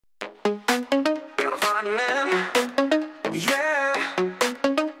Gotta find a man. Yeah.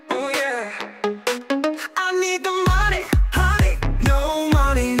 Oh yeah. I need the money, honey. No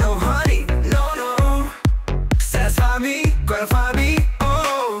money, no honey. No, no. Satisfy me, gratify me.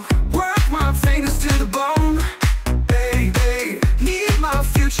 Oh, work my fingers to the bone. Baby, need my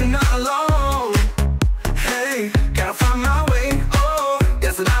future, not alone. Hey, gotta find my way. Oh,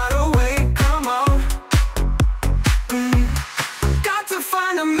 there's another way. Come on. Got to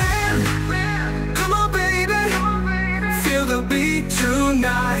find a man. Come on, baby. Feel the beat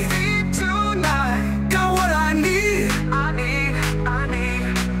tonight. Got what I need.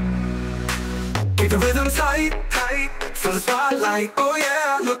 Keep the rhythm tight. Feel the spotlight. Oh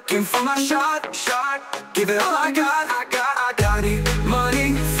yeah, looking for my shot. Give it all I got. I need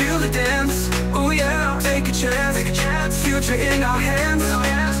money. Feel the dance. Oh yeah, take a chance. Future in our hands.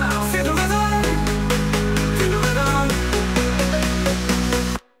 Feel the rhythm.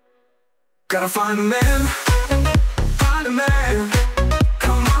 Gotta find a man. Find a man.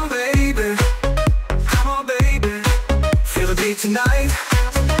 Come on, baby. Feel the beat tonight.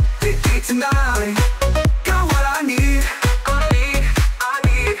 Beat tonight. Got what I need.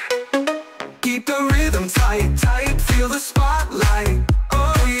 Keep the rhythm tight. Feel the spotlight.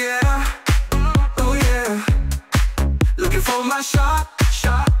 Oh yeah. Looking for my shot.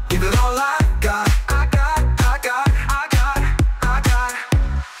 Give it all I got.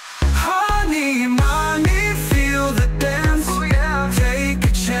 Honey, money, feel the dance. Oh yeah. Take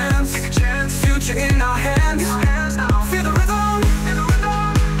a chance. Future in our hands. Feel the rhythm.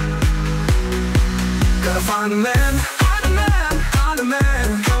 Gotta find a man.